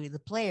actually the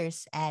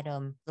players at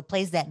the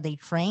place that they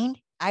trained.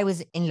 I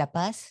was in La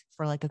Paz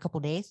for like a couple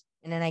days,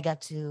 and then I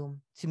got to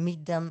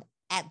meet them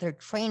at their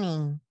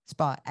training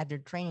spot, at their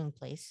training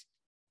place.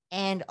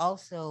 And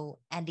also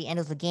at the end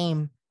of the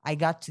game, I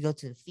got to go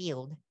to the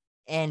field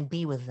and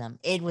be with them.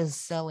 It was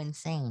so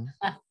insane.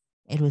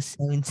 It was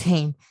so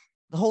insane.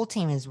 The whole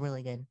team is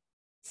really good.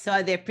 So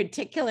are there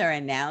particular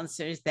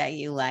announcers that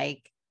you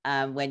like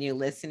when you're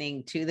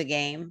listening to the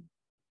game?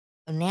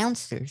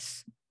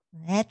 Announcers.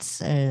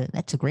 That's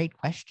a great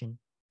question.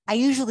 I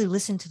usually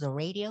listen to the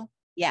radio.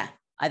 Yeah.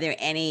 Are there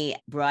any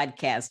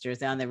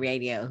broadcasters on the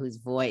radio whose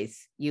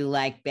voice you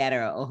like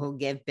better or who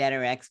give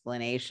better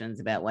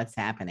explanations about what's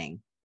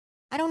happening?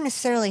 I don't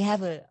necessarily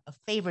have a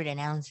favorite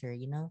announcer.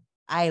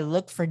 I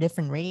look for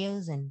different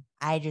radios and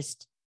I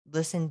just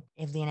listen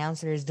if the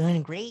announcer is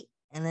doing great.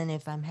 And then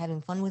if I'm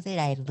having fun with it,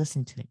 I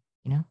listen to it.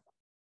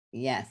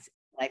 Yes.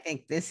 I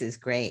think this is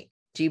great.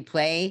 Do you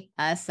play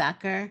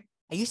soccer?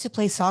 I used to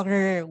play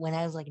soccer when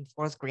I was like in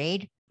fourth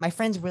grade. My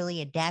friends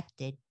really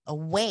adapted a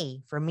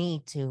way for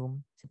me to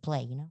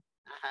play.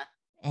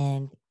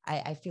 And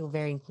I feel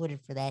very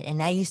included for that.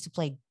 And I used to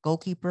play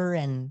goalkeeper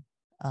and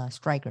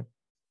striker.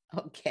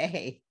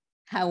 Okay.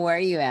 How were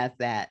you at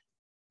that?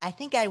 I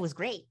think I was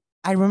great.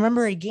 I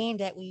remember a game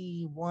that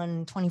we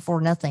won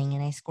 24-0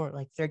 and I scored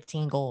like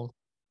 13 goals.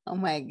 Oh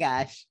my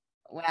gosh.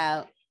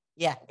 Wow.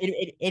 Yeah,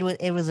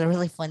 it was a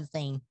really fun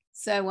thing.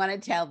 So I want to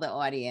tell the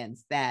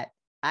audience that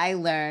I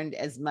learned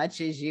as much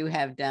as you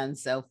have done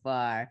so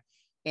far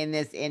in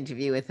this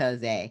interview with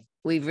Jose.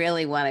 We've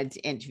really wanted to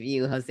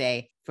interview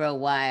Jose for a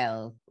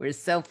while. We're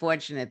so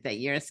fortunate that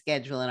your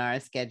schedule and our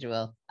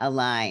schedule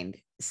aligned.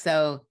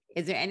 So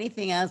is there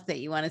anything else that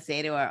you want to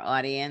say to our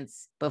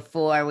audience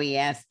before we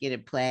ask you to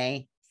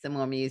play some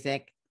more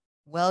music?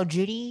 Well,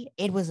 Judy,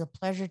 it was a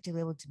pleasure to be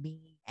able to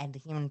be at the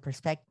Human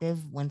Perspective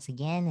once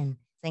again, and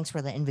thanks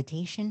for the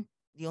invitation.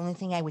 The only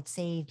thing I would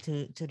say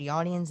to the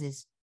audience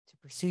is to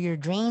pursue your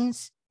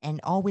dreams and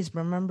always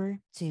remember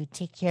to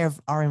take care of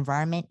our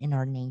environment and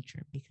our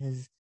nature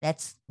because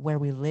that's where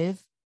we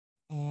live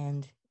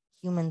and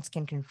humans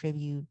can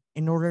contribute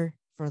in order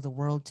for the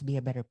world to be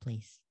a better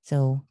place.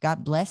 So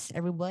God bless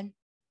everyone.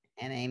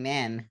 And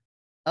amen.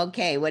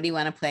 Okay, what do you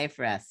want to play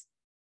for us?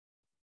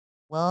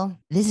 Well,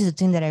 this is a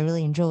tune that I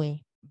really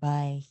enjoy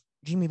by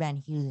Jimmy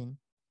Van Heusen.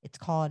 It's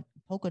called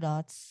Polka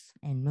Dots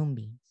and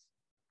Moonbeams.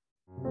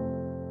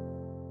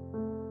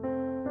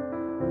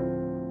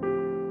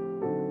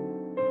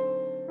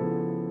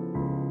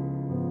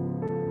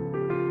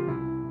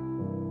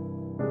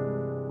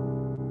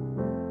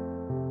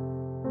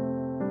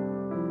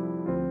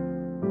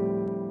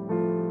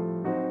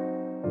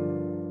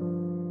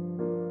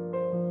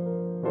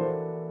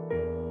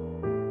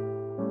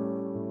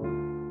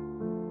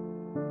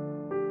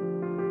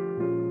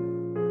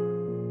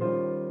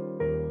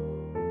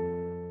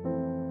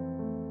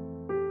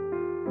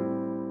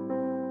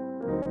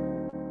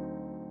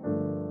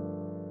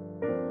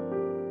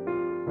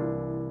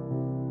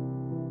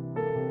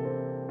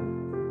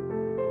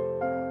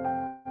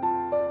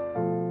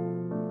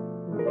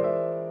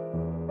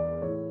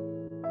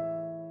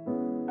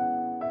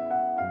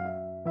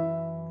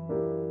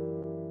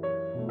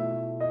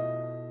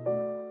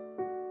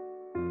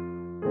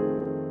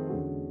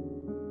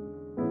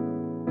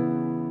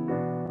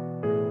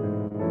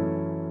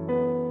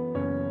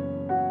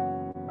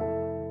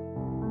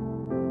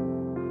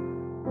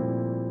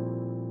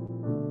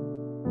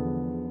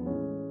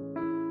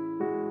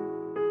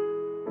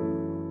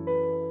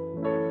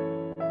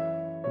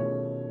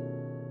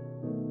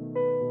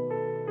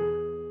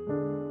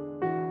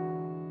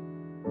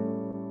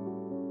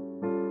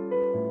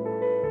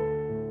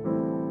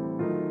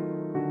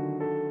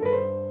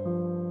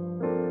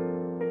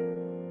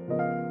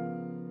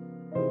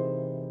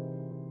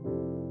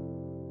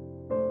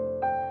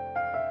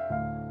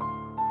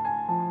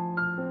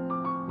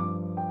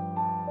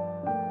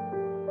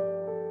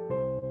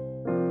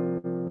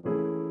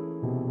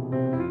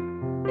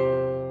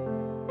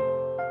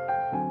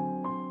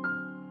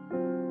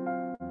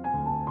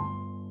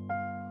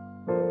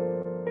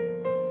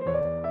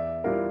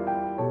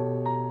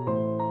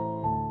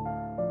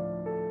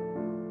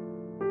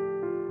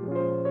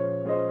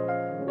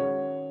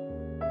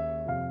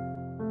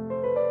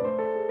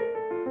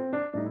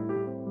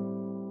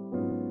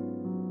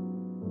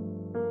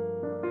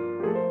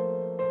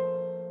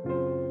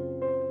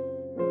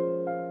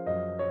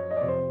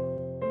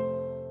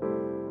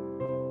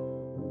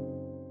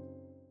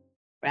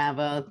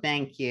 Bravo.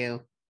 Thank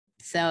you.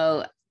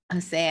 So,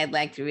 Jose, I'd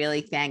like to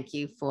really thank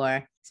you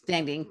for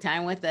spending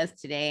time with us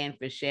today and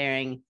for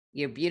sharing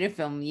your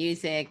beautiful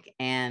music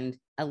and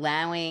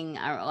allowing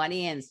our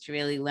audience to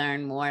really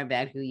learn more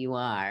about who you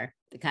are,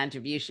 the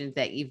contributions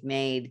that you've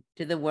made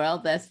to the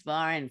world thus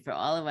far, and for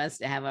all of us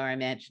to have our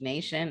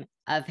imagination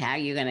of how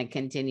you're going to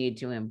continue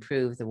to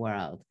improve the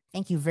world.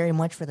 Thank you very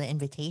much for the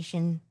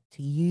invitation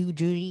to you,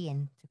 Judy,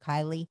 and to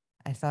Kylie.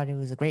 I thought it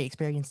was a great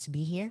experience to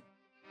be here.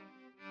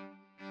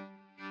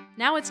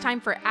 Now it's time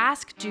for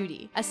Ask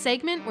Judy, a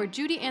segment where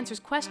Judy answers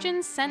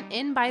questions sent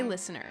in by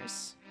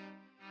listeners.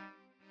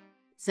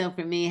 So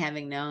for me,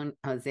 having known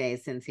Jose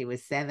since he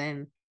was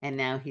 7 and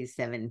now he's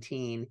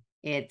 17,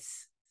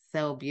 it's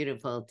so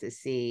beautiful to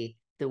see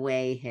the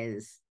way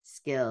his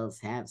skills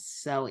have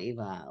so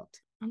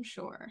evolved. I'm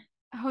sure.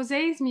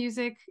 Jose's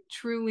music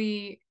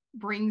truly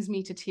brings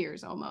me to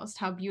tears almost,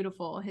 how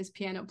beautiful his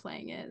piano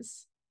playing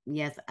is.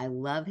 Yes, I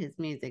love his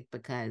music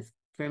because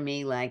for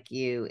me, like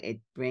you, it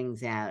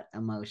brings out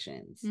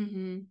emotions.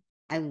 Mm-hmm.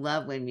 I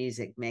love when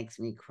music makes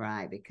me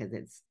cry because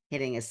it's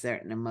hitting a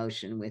certain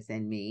emotion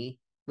within me,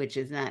 which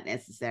is not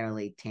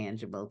necessarily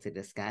tangible to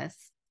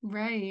discuss.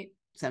 Right.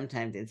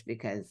 Sometimes it's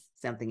because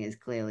something is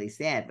clearly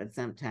said, but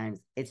sometimes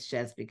it's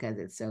just because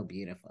it's so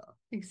beautiful.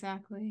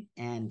 Exactly.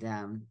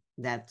 And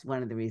that's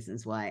one of the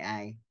reasons why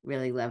I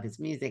really love his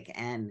music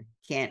and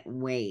can't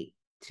wait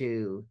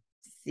to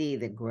see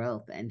the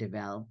growth and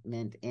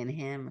development in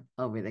him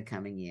over the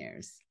coming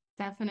years.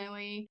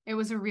 Definitely. It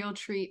was a real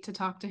treat to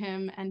talk to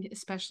him and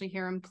especially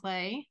hear him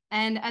play.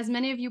 And as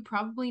many of you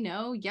probably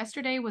know,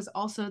 yesterday was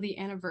also the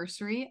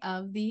anniversary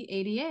of the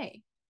ADA.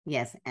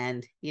 Yes.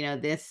 And,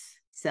 this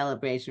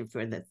celebration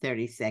for the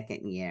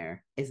 32nd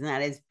year. It's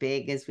not as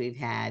big as we've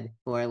had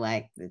for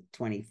like the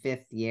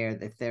 25th year,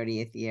 the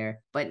 30th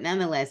year, but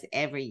nonetheless,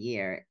 every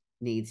year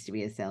needs to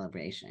be a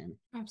celebration.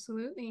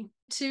 Absolutely.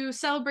 To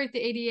celebrate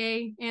the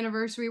ADA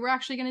anniversary, we're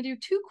actually going to do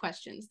 2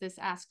 questions this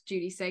Ask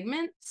Judy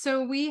segment.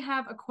 So we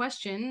have a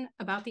question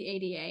about the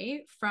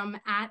ADA from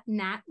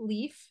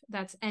 @NatLeaf,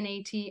 that's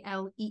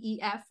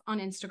NATLEEF on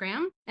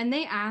Instagram. And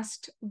they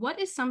asked, what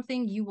is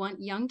something you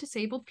want young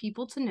disabled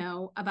people to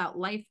know about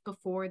life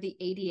before the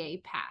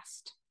ADA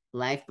passed?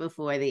 Life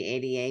before the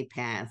ADA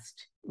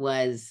passed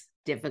was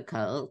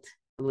difficult.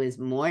 It was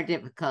more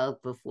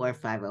difficult before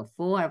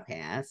 504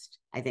 passed.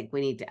 I think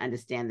we need to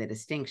understand the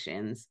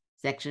distinctions.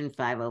 Section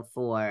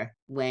 504,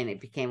 when it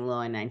became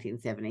law in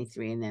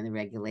 1973, and then the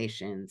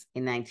regulations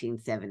in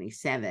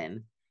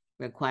 1977,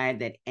 required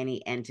that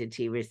any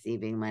entity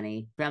receiving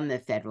money from the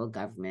federal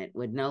government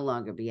would no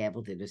longer be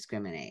able to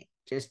discriminate.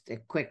 Just a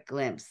quick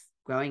glimpse.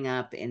 Growing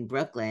up in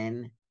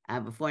Brooklyn,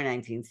 before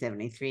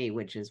 1973,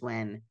 which is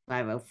when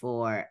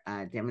 504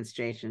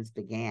 demonstrations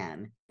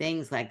began,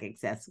 things like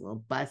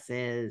accessible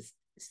buses,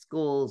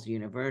 schools,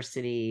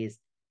 universities,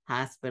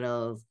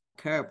 hospitals,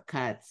 curb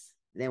cuts.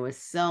 There was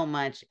so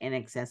much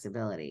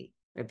inaccessibility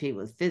for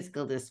people with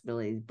physical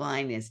disabilities,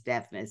 blindness,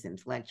 deafness,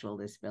 intellectual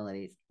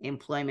disabilities.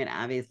 Employment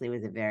obviously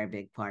was a very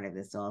big part of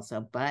this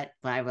also, but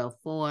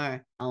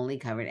 504 only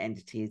covered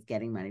entities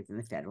getting money from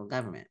the federal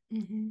government.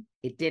 Mm-hmm.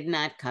 It did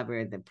not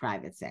cover the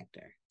private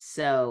sector.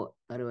 So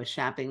go to a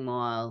shopping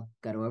mall,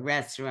 go to a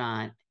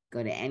restaurant,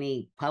 go to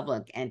any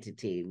public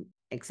entity.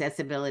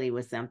 Accessibility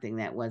was something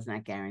that was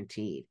not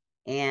guaranteed.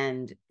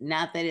 And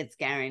not that it's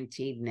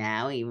guaranteed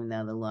now, even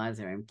though the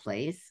laws are in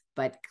place,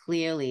 but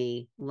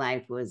clearly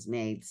life was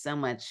made so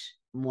much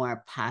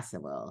more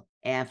possible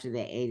after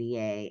the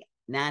ADA,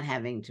 not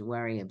having to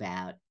worry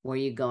about, were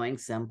you going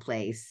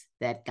someplace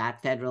that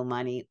got federal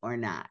money or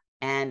not?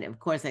 And of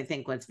course, I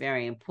think what's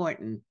very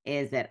important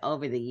is that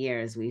over the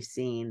years, we've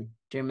seen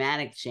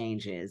dramatic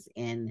changes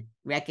in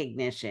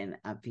recognition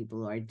of people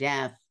who are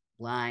deaf,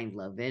 blind,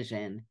 low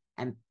vision,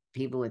 and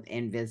people with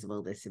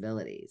invisible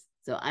disabilities.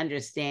 So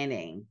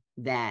understanding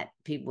that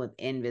people with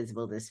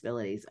invisible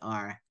disabilities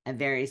are a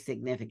very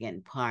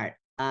significant part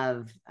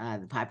of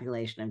the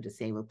population of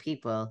disabled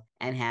people,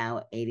 and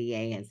how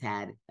ADA has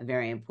had a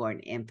very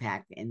important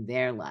impact in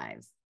their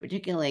lives,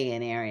 particularly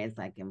in areas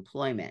like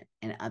employment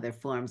and other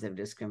forms of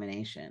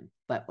discrimination.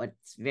 But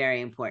what's very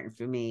important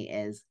for me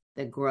is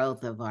the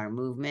growth of our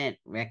movement,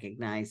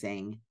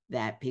 recognizing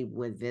that people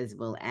with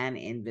visible and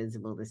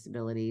invisible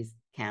disabilities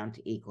count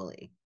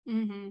equally.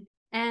 Mm-hmm.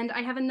 And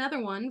I have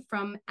another one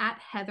from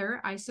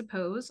 @Heather, I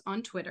suppose,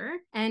 on Twitter.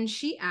 And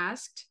she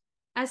asked,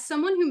 as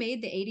someone who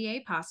made the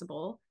ADA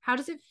possible, how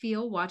does it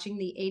feel watching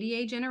the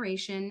ADA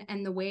generation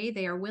and the way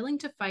they are willing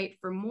to fight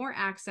for more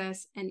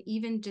access and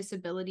even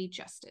disability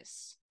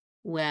justice?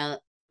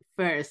 Well,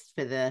 first,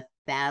 for the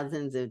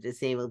thousands of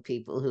disabled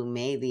people who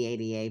made the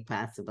ADA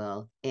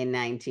possible in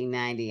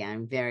 1990,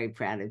 I'm very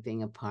proud of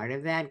being a part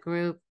of that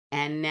group.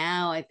 And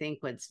now I think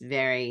what's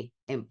very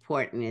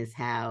important is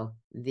how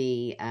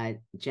the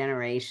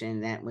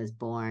generation that was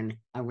born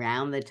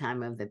around the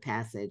time of the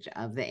passage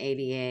of the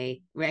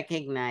ADA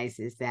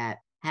recognizes that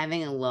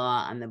having a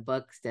law on the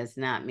books does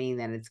not mean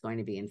that it's going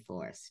to be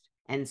enforced.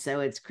 And so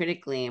it's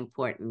critically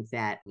important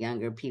that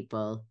younger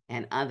people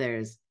and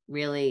others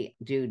really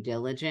due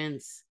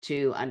diligence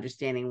to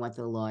understanding what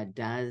the law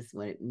does,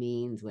 what it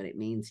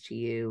means to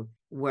you,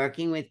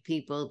 working with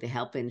people to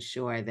help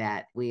ensure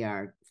that we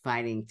are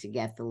fighting to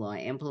get the law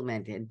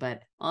implemented,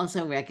 but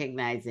also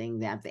recognizing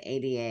that the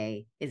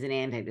ADA is an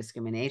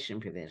anti-discrimination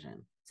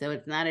provision. So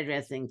it's not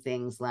addressing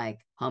things like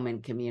home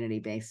and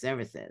community-based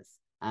services,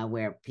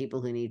 where people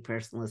who need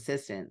personal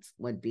assistance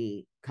would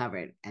be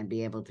covered and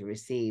be able to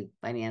receive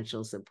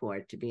financial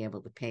support to be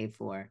able to pay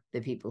for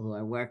the people who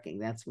are working.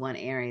 That's one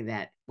area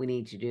that we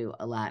need to do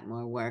a lot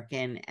more work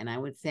in. And I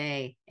would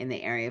say in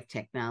the area of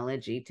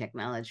technology,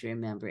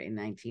 remember, in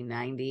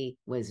 1990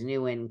 was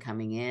new and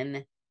coming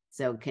in.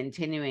 So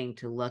continuing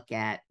to look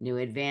at new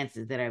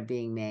advances that are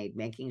being made,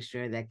 making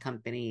sure that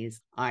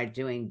companies are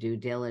doing due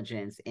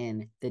diligence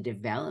in the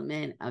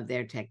development of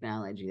their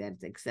technology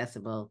that's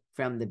accessible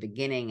from the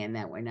beginning, and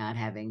that we're not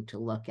having to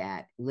look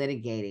at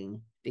litigating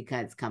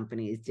because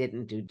companies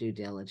didn't do due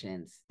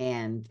diligence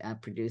and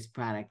produce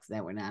products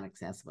that were not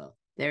accessible.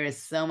 There is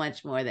so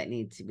much more that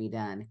needs to be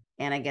done.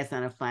 And I guess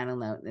on a final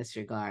note in this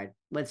regard,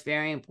 what's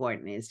very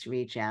important is to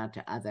reach out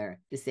to other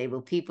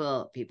disabled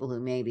people, people who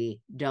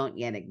maybe don't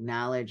yet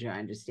acknowledge or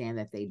understand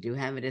that they do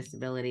have a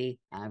disability,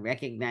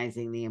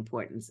 recognizing the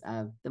importance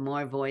of the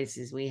more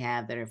voices we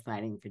have that are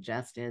fighting for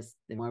justice,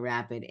 the more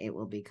rapid it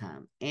will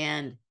become.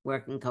 And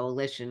work in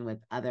coalition with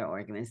other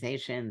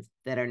organizations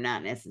that are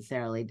not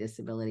necessarily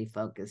disability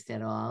focused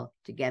at all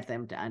to get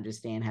them to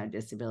understand how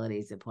disability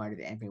is a part of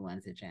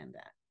everyone's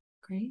agenda.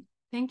 Great.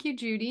 Thank you,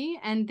 Judy.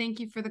 And thank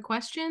you for the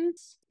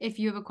questions. If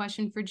you have a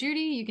question for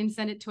Judy, you can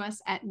send it to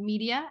us at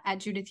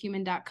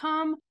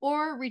media@judithhuman.com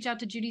or reach out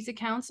to Judy's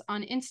accounts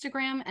on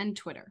Instagram and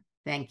Twitter.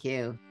 Thank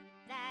you.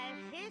 That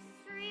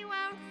history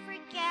won't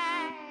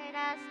forget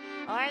us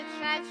or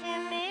such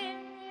a million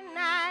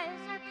eyes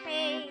are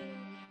pain.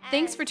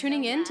 Thanks for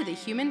tuning in to The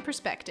Human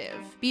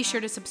Perspective. Be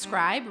sure to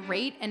subscribe,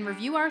 rate, and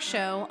review our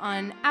show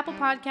on Apple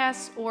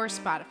Podcasts or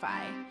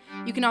Spotify.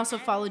 You can also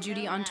follow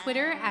Judy on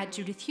Twitter at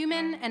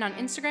JudithHuman and on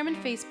Instagram and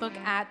Facebook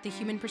at The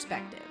Human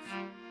Perspective.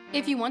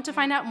 If you want to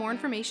find out more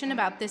information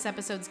about this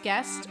episode's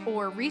guest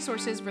or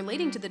resources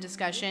relating to the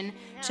discussion,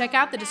 check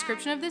out the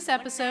description of this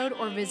episode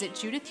or visit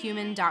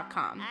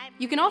judithhuman.com.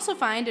 You can also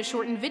find a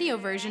shortened video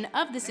version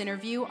of this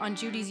interview on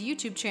Judy's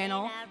YouTube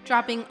channel,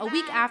 dropping a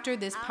week after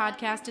this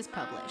podcast is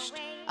published.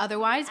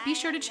 Otherwise, be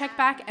sure to check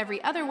back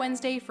every other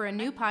Wednesday for a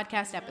new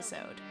podcast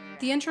episode.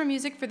 The intro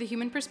music for The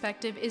Human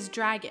Perspective is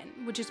Dragon,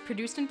 which is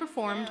produced and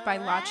performed by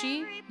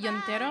Lachi,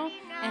 Yontero,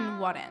 and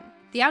Warren.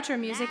 The outro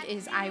music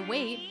is I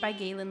Wait by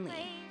Galen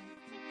Lee.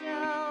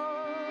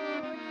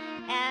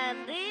 And